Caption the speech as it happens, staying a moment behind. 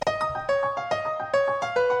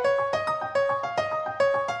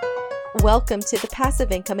Welcome to the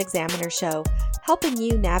Passive Income Examiner Show, helping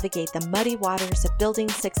you navigate the muddy waters of building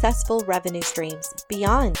successful revenue streams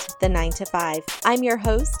beyond the 9-to-5. I'm your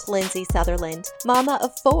host, Lindsay Sutherland, mama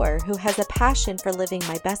of 4 who has a passion for living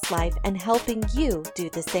my best life and helping you do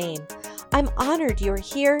the same. I'm honored you're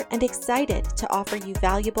here and excited to offer you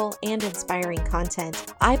valuable and inspiring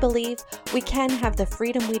content. I believe we can have the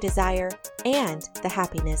freedom we desire and the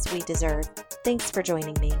happiness we deserve. Thanks for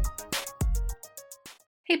joining me.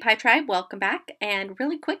 Hey Pi Tribe, welcome back. And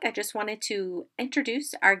really quick, I just wanted to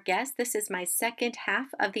introduce our guest. This is my second half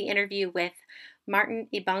of the interview with Martin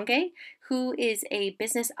Ibonge, who is a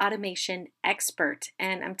business automation expert.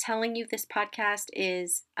 And I'm telling you, this podcast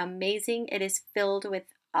is amazing. It is filled with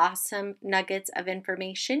awesome nuggets of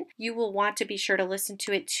information. You will want to be sure to listen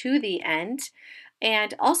to it to the end.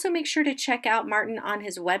 And also make sure to check out Martin on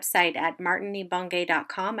his website at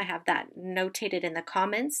martinibonge.com. I have that notated in the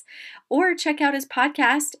comments. Or check out his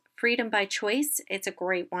podcast, Freedom by Choice. It's a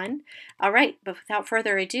great one. All right, but without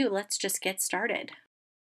further ado, let's just get started.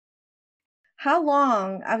 How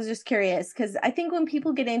long, I was just curious, because I think when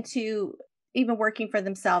people get into even working for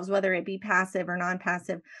themselves, whether it be passive or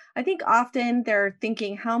non-passive, I think often they're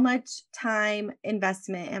thinking, how much time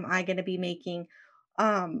investment am I going to be making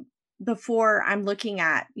before I'm looking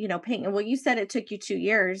at, paying. Well, you said it took you 2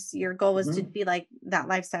 years. Your goal was to be like that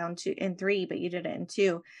lifestyle in 3, but you did it in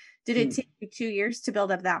 2. Did it take you 2 years to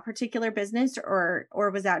build up that particular business, or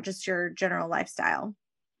was that just your general lifestyle?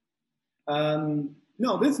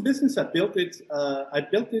 No, this business, I built it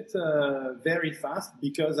very fast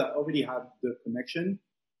because I already had the connection.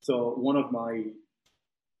 So one of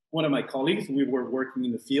my colleagues, we were working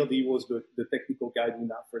in the field. He was the technical guy doing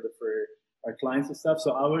that for our clients and stuff.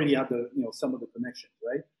 So I already had some of the connections,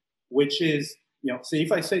 right? Which is, so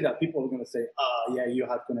if I say that, people are going to say, yeah, you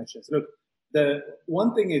had connections. Look, the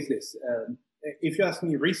one thing is this, if you ask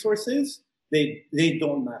me, resources, they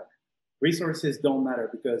don't matter. Resources don't matter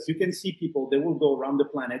because you can see people, they will go around the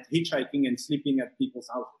planet hitchhiking and sleeping at people's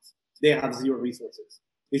houses. They have 0 resources.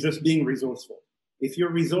 It's just being resourceful. If you're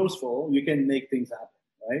resourceful, you can make things happen,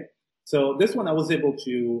 right? So this one, I was able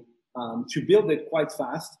to build it quite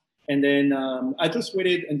fast. And then I just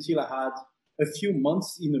waited until I had a few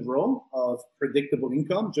months in a row of predictable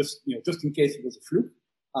income, just in case it was a fluke,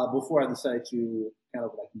 before I decided to kind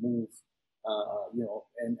of like move,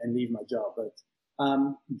 and leave my job. But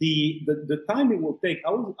the time it will take,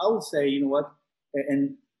 I would say,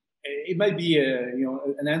 and it might be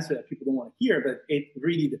an answer that people don't want to hear, but it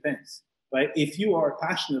really depends, right? If you are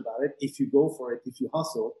passionate about it, if you go for it, if you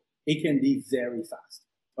hustle, it can be very fast,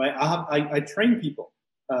 right? I train people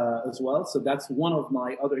as well, so that's one of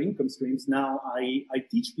my other income streams. Now I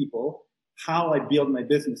teach people how I build my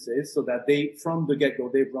businesses so that they, from the get-go,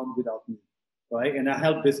 they run without me, right? And I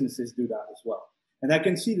help businesses do that as well. And I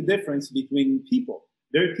can see the difference between people.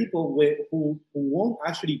 There are people who won't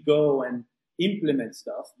actually go and implement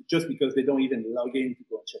stuff just because they don't even log in to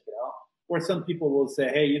go and check it out. Or some people will say,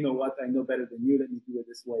 hey, you know what? I know better than you. Let me do it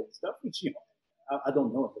this way and stuff, which, I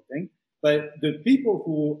don't know everything. But the people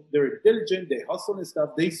who, they're diligent, they hustle and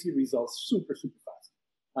stuff, they see results super, super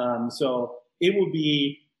fast. So it will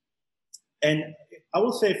be, and I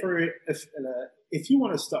will say if you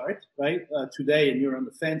want to start, right, today and you're on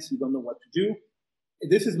the fence, you don't know what to do,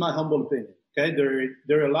 this is my humble opinion. Okay,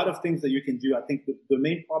 there are a lot of things that you can do. I think the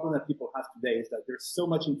main problem that people have today is that there's so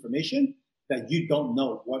much information that you don't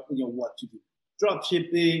know what to do. Drop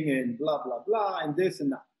shipping and blah blah blah and this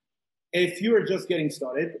and that. If you're just getting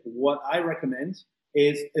started, what I recommend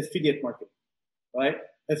is affiliate marketing. Right?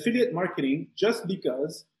 Affiliate marketing, just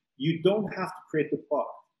because you don't have to create the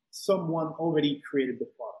product. Someone already created the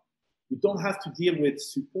product. You don't have to deal with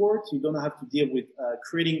support. You don't have to deal with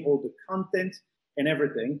creating all the content and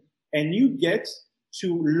everything. And you get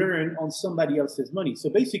to learn on somebody else's money. So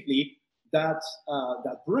basically, that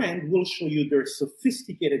brand will show you their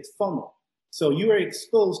sophisticated funnel. So you are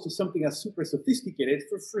exposed to something that's super sophisticated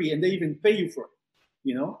for free, and they even pay you for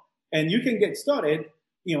it, And you can get started.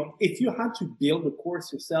 If you had to build a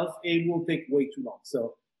course yourself, it will take way too long.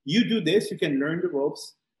 So you do this, you can learn the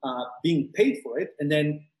ropes, being paid for it, and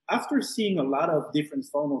then after seeing a lot of different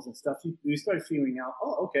funnels and stuff, you start figuring out,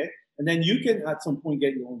 oh, okay. And then you can at some point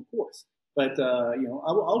get your own course. But, I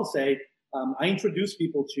will say, I introduce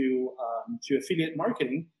people to affiliate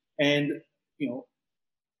marketing, and,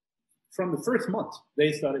 from the first month,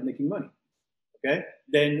 they started making money. Okay.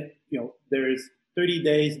 Then, there's 30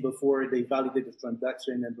 days before they validate the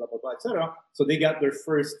transaction and blah, blah, blah, etc. So they got their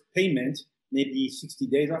first payment, maybe 60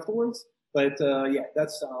 days afterwards. But,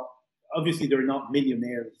 that's, obviously they're not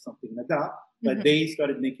millionaires or something like that, but they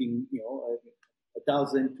started making,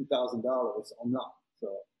 $1,000, $2,000 on that. So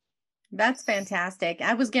That's fantastic.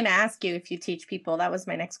 I was going to ask you if you teach people. That was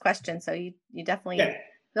my next question. So you definitely Yeah,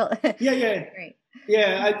 feel yeah, yeah. great.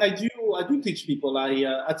 Yeah, I do teach people. I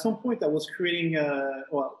at some point I was creating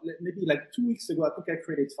maybe like 2 weeks ago. I think I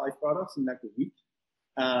created 5 products in like a week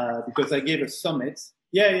because I gave a summit.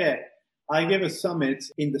 Yeah, yeah, I gave a summit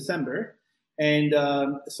in December, and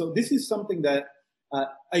so this is something that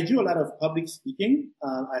I do a lot of public speaking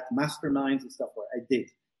at masterminds and stuff where I did.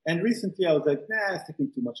 And recently I was like, nah, it's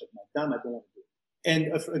taking too much of my time. I don't want to do it. And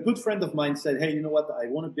a good friend of mine said, hey, you know what? I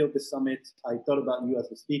want to build this summit. I thought about you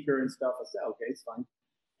as a speaker and stuff. I said, okay, it's fine.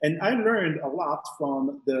 And I learned a lot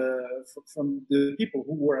from the people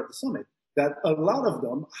who were at the summit. That a lot of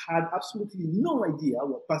them had absolutely no idea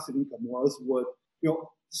what passive income was. What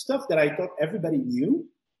stuff that I thought everybody knew,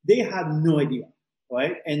 they had no idea,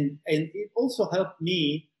 right? And it also helped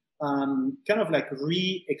me kind of like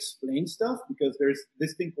re-explain stuff because there's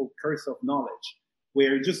this thing called curse of knowledge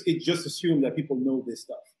where it just assumed that people know this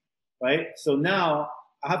stuff, right? So now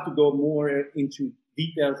I have to go more into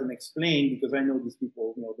details and explain because I know these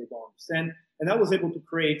people, they don't understand. And I was able to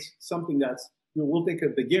create something that's, we'll take a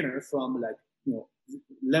beginner from like,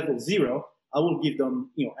 level 0. I will give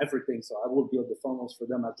them, everything. So I will build the funnels for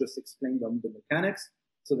them. I've just explained them the mechanics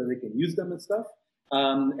so that they can use them and stuff.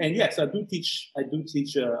 And yes, I do teach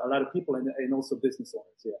a lot of people and also business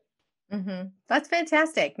owners. Yeah. That's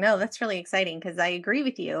fantastic. No, that's really exciting because I agree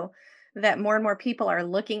with you that more and more people are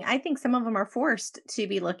looking. I think some of them are forced to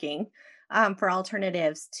be looking for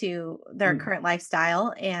alternatives to their Mm. current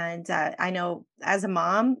lifestyle. And I know as a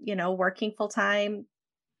mom, working full time,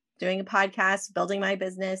 doing a podcast, building my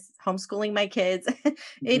business, homeschooling my kids, it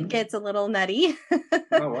Mm-hmm. gets a little nutty.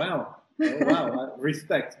 Oh, wow. Oh, wow.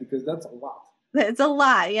 Respect, because that's a lot. It's a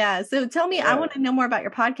lot. Yeah. So tell me, I Yeah. want to know more about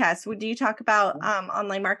your podcast. Do you talk about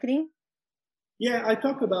online marketing? Yeah, I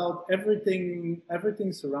talk about everything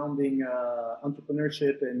surrounding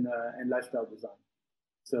entrepreneurship and lifestyle design.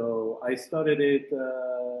 So I started it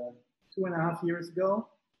 2.5 years ago,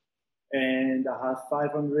 and I have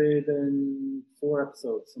 504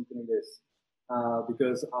 episodes, something like this.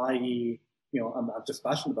 Because I'm just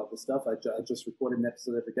passionate about this stuff. I just record an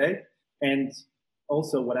episode every day, and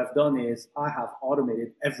also what I've done is I have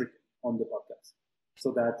automated everything on the podcast,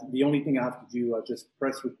 so that the only thing I have to do, I just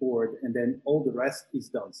press record, and then all the rest is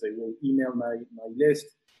done. So it will email my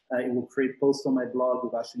list. It will create posts on my blog.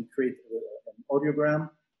 It will actually create an audiogram,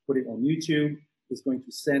 put it on YouTube. It's going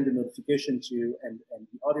to send a notification to and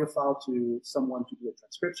the audio file to someone to do a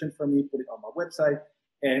transcription for me, put it on my website.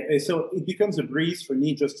 And so it becomes a breeze for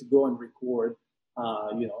me just to go and record,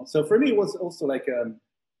 So for me, it was also like,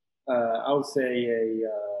 I would say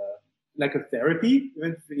like a therapy,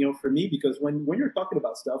 for me, because when you're talking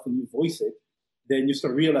about stuff and you voice it, then you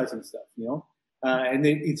start realizing stuff. And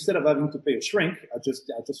then instead of having to pay a shrink, I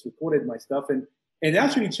just recorded my stuff, and it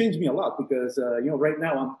actually changed me a lot because right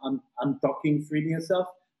now I'm talking freely and stuff.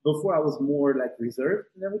 Before I was more like reserved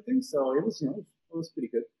and everything, so it was pretty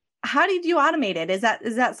good. How did you automate it? Is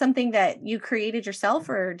that something that you created yourself,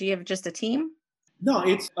 or do you have just a team? No,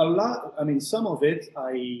 it's a lot. I mean, some of it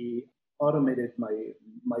I automated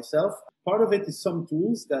myself. Part of it is some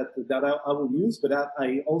tools that I will use, but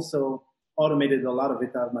I also automated a lot of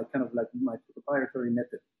it out of my kind of like my proprietary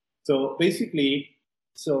method. So basically,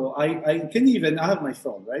 I have my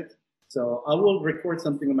phone, right? So I will record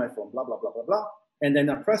something on my phone, blah, blah, blah, blah, blah. And then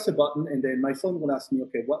I press a button, and then my phone will ask me,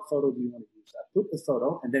 okay, what photo do you want to use? I put the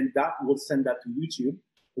photo, and then that will send that to YouTube.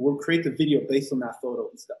 It will create a video based on that photo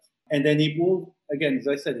and stuff. And then it will, again, as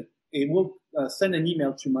I said, it will send an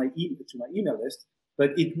email to my email list,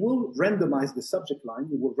 but it will randomize the subject line.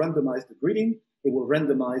 It will randomize the greeting. It will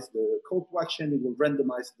randomize the call to action. It will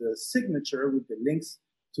randomize the signature with the links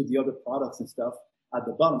to the other products and stuff at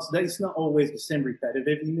the bottom. So that is not always the same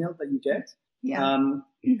repetitive email that you get.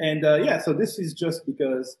 Yeah. So this is just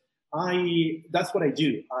because that's what I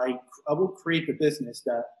do. I will create a business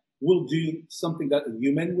that will do something that a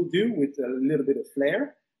human will do with a little bit of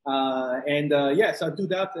flair. So I do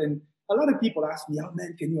that. And a lot of people ask me, oh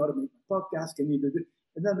man, can you automate my podcast? Can you do this?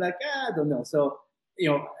 And I'm like, I don't know. So,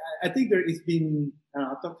 I think there has been,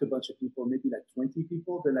 I've talked to a bunch of people, maybe like 20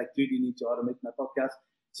 people. They're like, dude, you need to automate my podcast.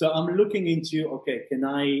 So I'm looking into, okay, can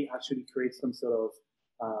I actually create some sort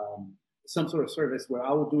of service where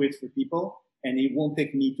I will do it for people and it won't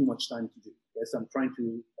take me too much time to do. Yes, I'm trying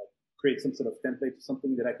to create some sort of template or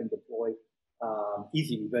something that I can deploy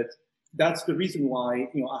easily. But that's the reason why,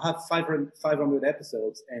 I have 500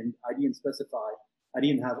 episodes and I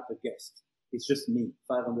didn't have a guest. It's just me,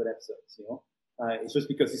 500 episodes, It's just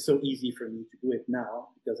because it's so easy for me to do it now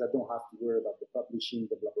because I don't have to worry about the publishing,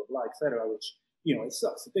 the blah, blah, blah, etc., which, it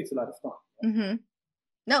sucks. It takes a lot of time. Mm-hmm.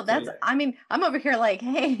 No, So that's, yeah. I mean, I'm over here like,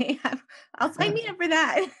 hey, I'll sign me up for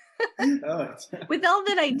that. Oh, With all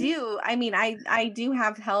that I do, I mean, I do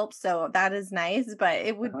have help, so that is nice, but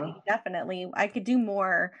it would uh-huh. be definitely, I could do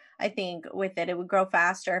more, I think, with it. It would grow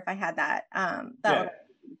faster if I had that that Yeah. little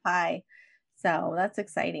pie. So that's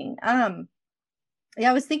exciting.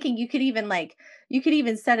 Yeah, I was thinking you could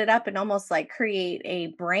even set it up and almost like create a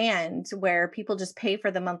brand where people just pay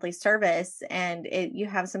for the monthly service and you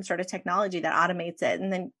have some sort of technology that automates it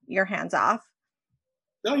and then you're hands off.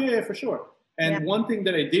 Oh yeah, yeah, for sure. Yeah. And one thing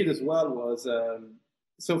that I did as well was,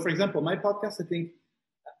 so for example, my podcast, I think,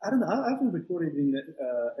 I don't know, I haven't recorded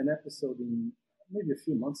an episode in maybe a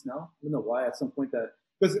few months now. I don't know why. At some point, that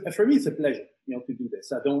because for me it's a pleasure, to do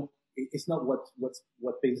this. I don't. It's not what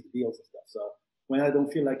pays the bills and stuff. So when I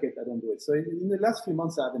don't feel like it, I don't do it. So in the last few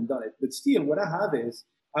months, I haven't done it. But still, what I have is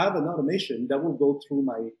I have an automation that will go through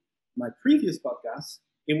my previous podcasts.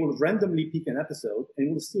 It will randomly pick an episode and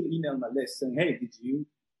it will still email my list saying, "Hey, did you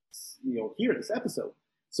hear this episode?"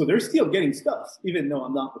 So they're still getting stuff, even though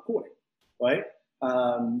I'm not recording, right?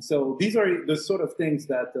 So these are the sort of things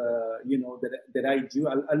that that I do.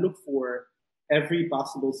 I look for every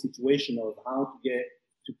possible situation of how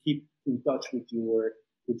to keep in touch with your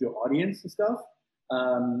audience and stuff.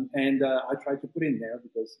 And I try to put in there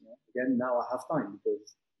because again now I have time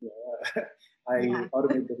because I Yeah.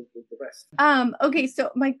 automate the rest. Okay,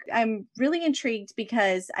 so Mike, I'm really intrigued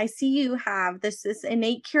because I see you have this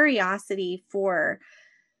innate curiosity for,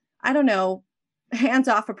 I don't know, hands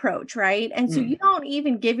off approach, right? And so you Mm. don't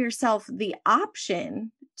even give yourself the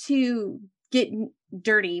option to get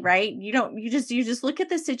dirty, right? You just look at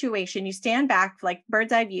the situation, you stand back like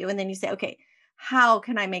bird's eye view, and then you say, okay, how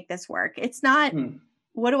can I make this work? It's not, Mm.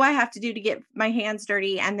 what do I have to do to get my hands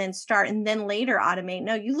dirty and then start and then later automate?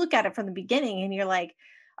 No, you look at it from the beginning and you're like,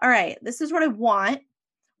 all right, this is what I want.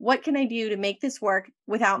 What can I do to make this work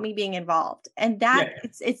without me being involved? And that Yeah,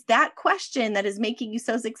 it's that question that is making you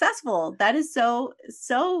so successful. That is so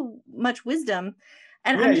much wisdom.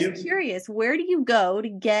 And yeah, I'm just you, curious, where do you go to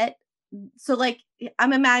get, so like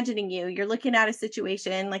I'm imagining you're looking at a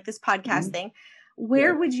situation like this podcast mhm, thing. yeah.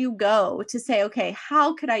 Where would you go to say, okay,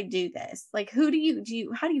 how could I do this? Like who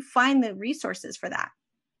how do you find the resources for that?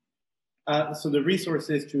 So the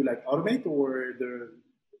resources to like automate or the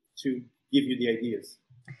to give you the ideas.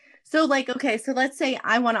 So like, okay, so let's say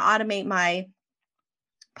I want to automate my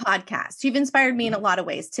podcast. You've inspired me in a Mhm. lot of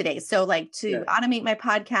ways today. So like to Yeah. automate my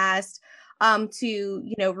podcast, to,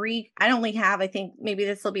 I only have, I think maybe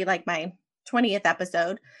this will be like my 20th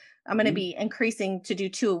episode. I'm going to Mm-hmm. be increasing to do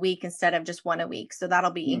two a week instead of just one a week. So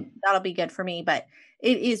Mm. that'll be good for me, but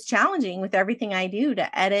it is challenging with everything I do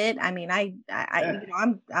to edit. I mean, Yeah.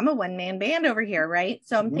 I'm a one man band over here, right?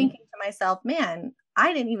 So I'm Mm-hmm. thinking to myself, man,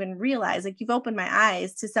 I didn't even realize, like, you've opened my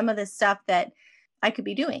eyes to some of this stuff that I could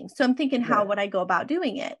be doing. So I'm thinking, how Yeah. would I go about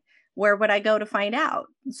doing it? Where would I go to find out?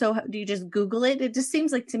 So do you just Google it? It just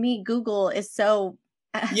seems like to me, Google is so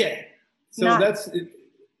Yeah. So not. that's it.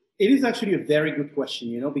 It is actually a very good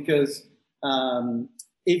question, because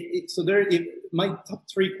so my top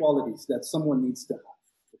three qualities that someone needs to have,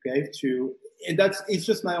 okay, and it's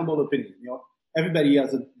just my humble opinion, everybody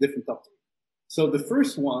has a different top three. So the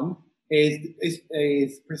first one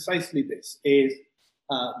is precisely this: is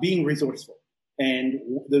being resourceful, and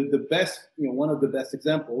the best, one of the best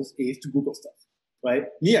examples is to Google stuff, right?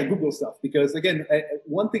 Yeah, Google stuff, because again,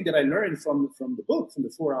 one thing that I learned from the book, from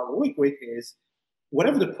the 4 Hour Work Week, is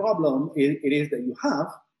whatever the problem it is that you have,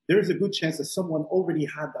 there is a good chance that someone already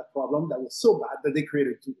had that problem that was so bad that they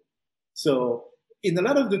created a tool. So in a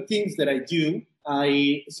lot of the things that I do,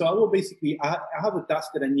 I will basically, I have a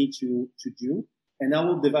task that I need to do, and I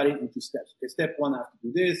will divide it into steps. Okay, step one, I have to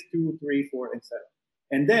do this, 2, 3, 4, etc.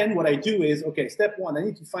 And then what I do is, okay, step one, I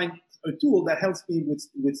need to find a tool that helps me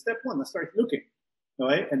with step one. I start looking, all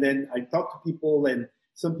right? And then I talk to people, and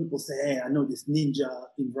some people say, hey, I know this ninja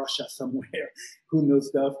in Russia somewhere who knows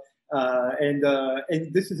stuff. And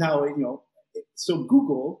this is how, so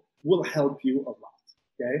Google will help you a lot,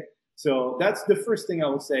 okay? So that's the first thing I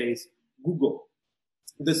would say is Google.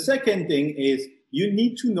 The second thing is you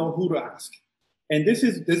need to know who to ask. And this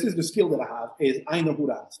is the skill that I have, is I know who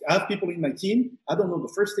to ask. I have people in my team. I don't know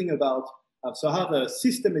the first thing about, so I have a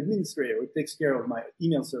system administrator who takes care of my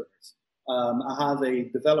email servers. I have a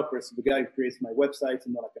developer, so the guy who creates my websites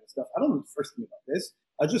and all that kind of stuff. I don't know the first thing about this.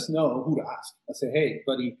 I just know who to ask. I say, hey,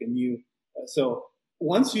 buddy, can you? So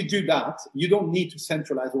once you do that, you don't need to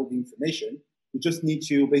centralize all the information. You just need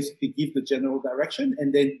to basically give the general direction,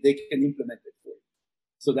 and then they can implement it for you.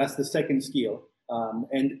 So that's the second skill.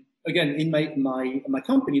 And again, in my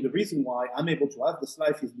company, the reason why I'm able to have this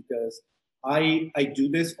life is because I do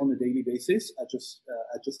this on a daily basis. I just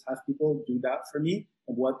have people do that for me,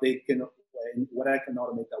 and what they can and what I can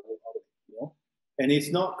automate, that will automate. And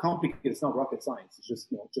it's not complicated. It's not rocket science. It's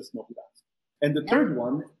just know that. And the third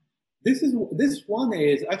one, this one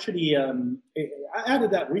is actually I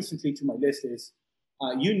added that recently to my list. Is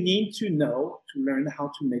you need to learn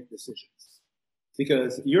how to make decisions,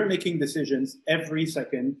 because you're making decisions every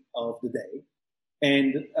second of the day,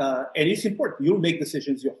 and it's important. You'll make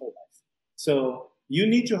decisions your whole life. So you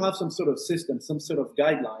need to have some sort of system, some sort of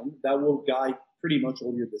guideline that will guide pretty much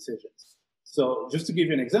all your decisions. So just to give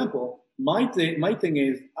you an example, my thing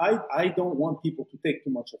is I don't want people to take too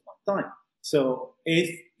much of my time. So if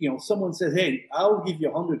someone says, "Hey, I'll give you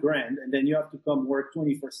 $100,000," and then you have to come work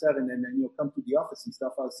 24/7, and then you'll come to the office and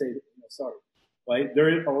stuff, I'll say, sorry, right?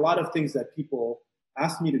 There are a lot of things that people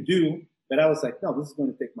ask me to do, but I was like, no, this is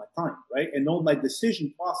going to take my time, right? And all my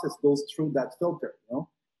decision process goes through that filter,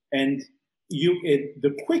 and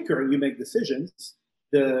the quicker you make decisions,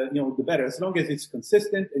 the better, as long as it's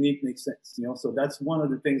consistent and it makes sense, So that's one of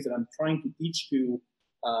the things that I'm trying to teach to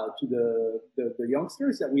the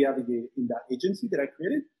youngsters that we have in that agency that I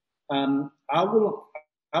created. I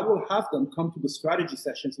will have them come to the strategy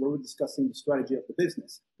sessions where we're discussing the strategy of the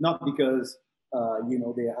business, not because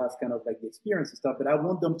they have kind of like the experience and stuff, but I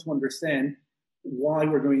want them to understand why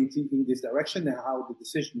we're going in this direction and how the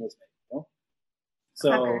decision was made.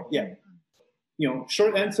 So yeah.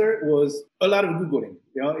 Short answer was a lot of Googling.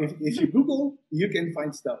 If you Google, you can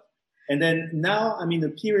find stuff. And then now I'm in a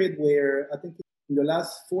period where I think in the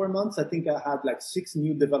last 4 months, I think I had like 6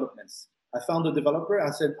 new developments. I found a developer. I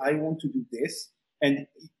said, I want to do this. And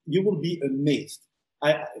you will be amazed.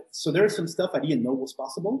 So there's some stuff I didn't know was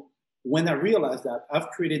possible. When I realized that, I've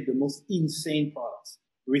created the most insane products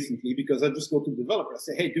recently, because I just go to the developer. I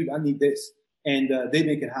say, hey, dude, I need this. And they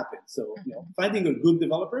make it happen. So finding a good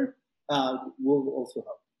developer will also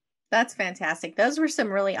help. That's fantastic. Those were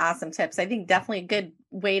some really awesome tips. I think definitely a good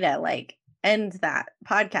way to end that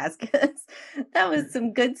podcast, because that was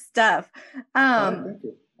some good stuff. Thank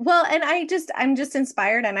you. Well, and I'm just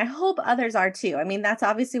inspired, and I hope others are too. I mean, that's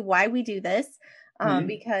obviously why we do this.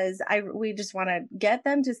 Because we just want to get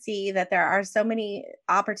them to see that there are so many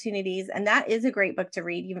opportunities, and that is a great book to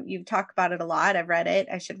read. You've talked about it a lot. I've read it.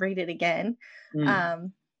 I should read it again.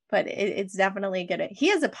 But it's definitely good. He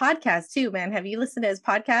has a podcast too, man. Have you listened to his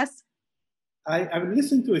podcast? I've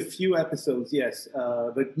listened to a few episodes, yes,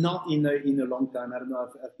 but not in a long time. I don't know.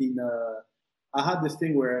 I've been. I had this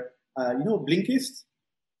thing where Blinkist.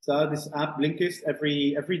 So I had this app, Blinkist.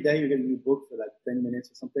 Every day you get a new book for like 10 minutes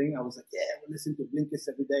or something. I was like, yeah, we'll listen to Blinkist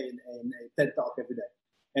every day and a TED Talk every day.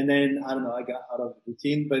 And then, I don't know, I got out of the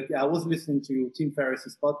routine. But yeah, I was listening to Tim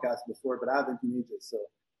Ferriss's podcast before, but I haven't in ages. So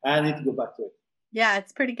I need to go back to it. Yeah,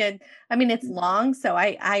 it's pretty good. I mean, it's long, so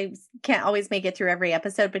I can't always make it through every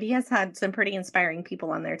episode, but he has had some pretty inspiring people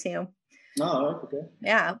on there too. Oh, okay.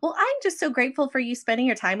 Yeah. Well, I'm just so grateful for you spending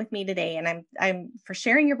your time with me today, and I'm for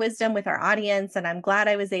sharing your wisdom with our audience. And I'm glad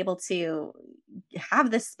I was able to have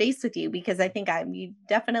this space with you, because I think you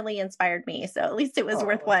definitely inspired me. So at least it was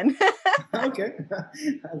worth one. Okay.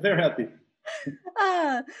 I'm very happy.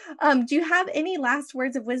 Do you have any last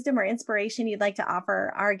words of wisdom or inspiration you'd like to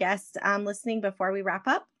offer our guests listening before we wrap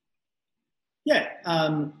up? Yeah.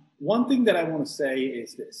 One thing that I want to say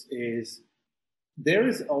is this, there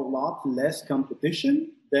is a lot less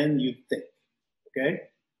competition than you think, okay?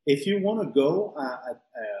 If you want to go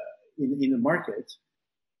in the market,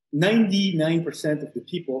 99% of the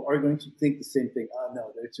people are going to think the same thing. Oh,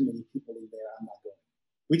 no, there are too many people in there. I'm not going.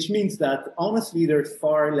 Which means that, honestly, there's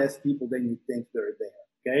far less people than you think they're there,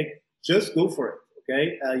 okay? Just go for it,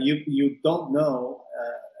 okay? You don't know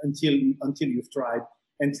until you've tried.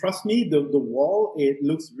 And trust me, the wall, it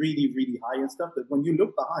looks really, really high and stuff, but when you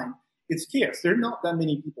look behind, it's scarce. There are not that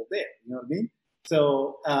many people there. You know what I mean?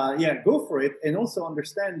 So, go for it. And also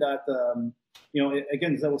understand that,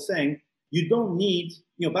 again, as I was saying, you don't need,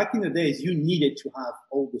 back in the days, you needed to have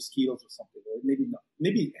all the skills or something, or maybe not.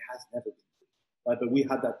 Maybe it has never been, right? But we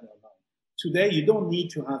had that in our mind. Today, you don't need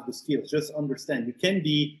to have the skills. Just understand. You can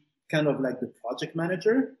be kind of like the project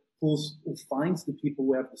manager who finds the people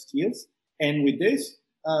who have the skills. And with this,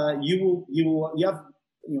 you have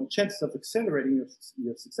chances of accelerating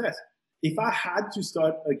your success. If I had to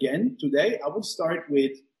start again today, I would start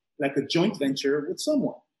with like a joint venture with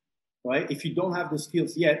someone, right? If you don't have the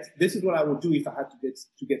skills yet, this is what I would do if I had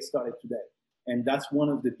to get started today. And that's one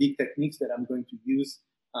of the big techniques that I'm going to use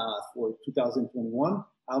for 2021.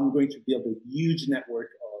 I'm going to build a huge network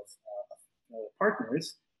of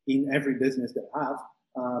partners in every business that I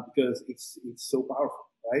have because it's so powerful,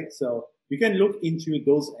 right? So you can look into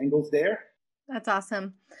those angles there. That's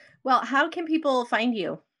awesome. Well, how can people find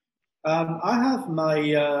you? I have my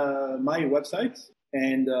website,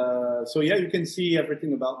 and so yeah, you can see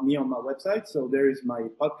everything about me on my website. So there is my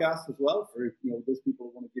podcast as well for those people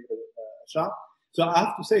who want to give it a shot. So I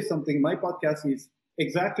have to say something. My podcast is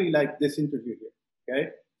exactly like this interview here. Okay,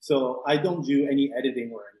 so I don't do any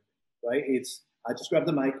editing or anything. Right? I just grab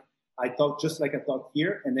the mic, I talk just like I talk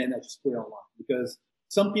here, and then I just put it online because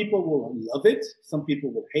some people will love it. Some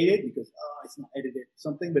people will hate it because, it's not edited or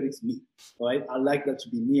something, but it's me, right? I like that to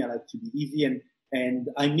be me. I like to be easy. And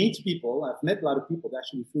I meet people. I've met a lot of people that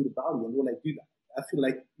actually flew to Bali and will like do that. I feel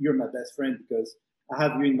like you're my best friend because I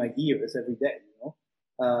have you in my ears every day,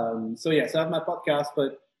 So yes, I have my podcast,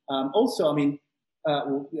 but also, I mean,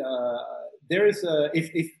 there is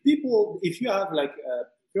if you have like,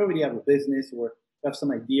 if you already have a business or have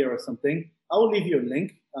some idea or something, I will leave you a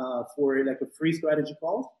link for like a free strategy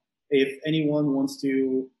call. If anyone wants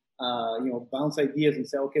to, bounce ideas and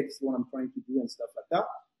say, okay, this is what I'm trying to do and stuff like that,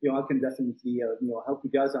 I can definitely, help you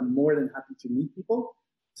guys. I'm more than happy to meet people.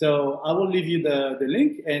 So I will leave you the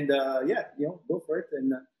link and, go for it.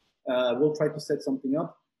 And we'll try to set something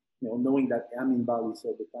up, knowing that I'm in Bali,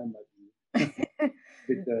 so the time might be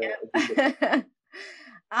a bit.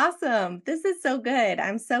 Awesome. This is so good.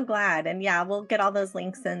 I'm so glad. And yeah, we'll get all those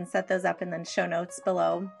links and set those up in the show notes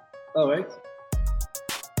below. All right.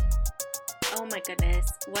 Oh my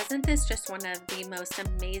goodness. Wasn't this just one of the most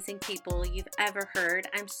amazing people you've ever heard?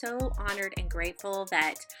 I'm so honored and grateful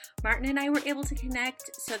that Martin and I were able to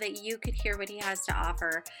connect so that you could hear what he has to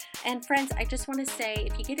offer. And friends, I just want to say,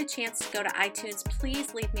 if you get a chance to go to iTunes,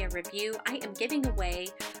 please leave me a review. I am giving away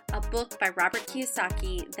a book by Robert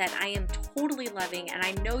Kiyosaki that I am totally loving, and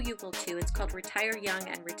I know you will too. It's called Retire Young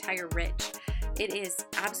and Retire Rich. It is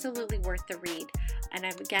absolutely worth the read. And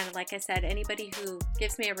again, like I said, anybody who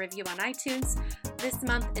gives me a review on iTunes this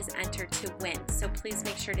month is entered to win. So please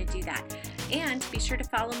make sure to do that. And be sure to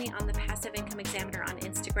follow me on the Passive Income Examiner on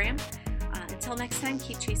Instagram. Until next time,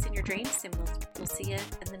 keep chasing your dreams, and we'll see you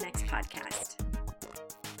in the next podcast.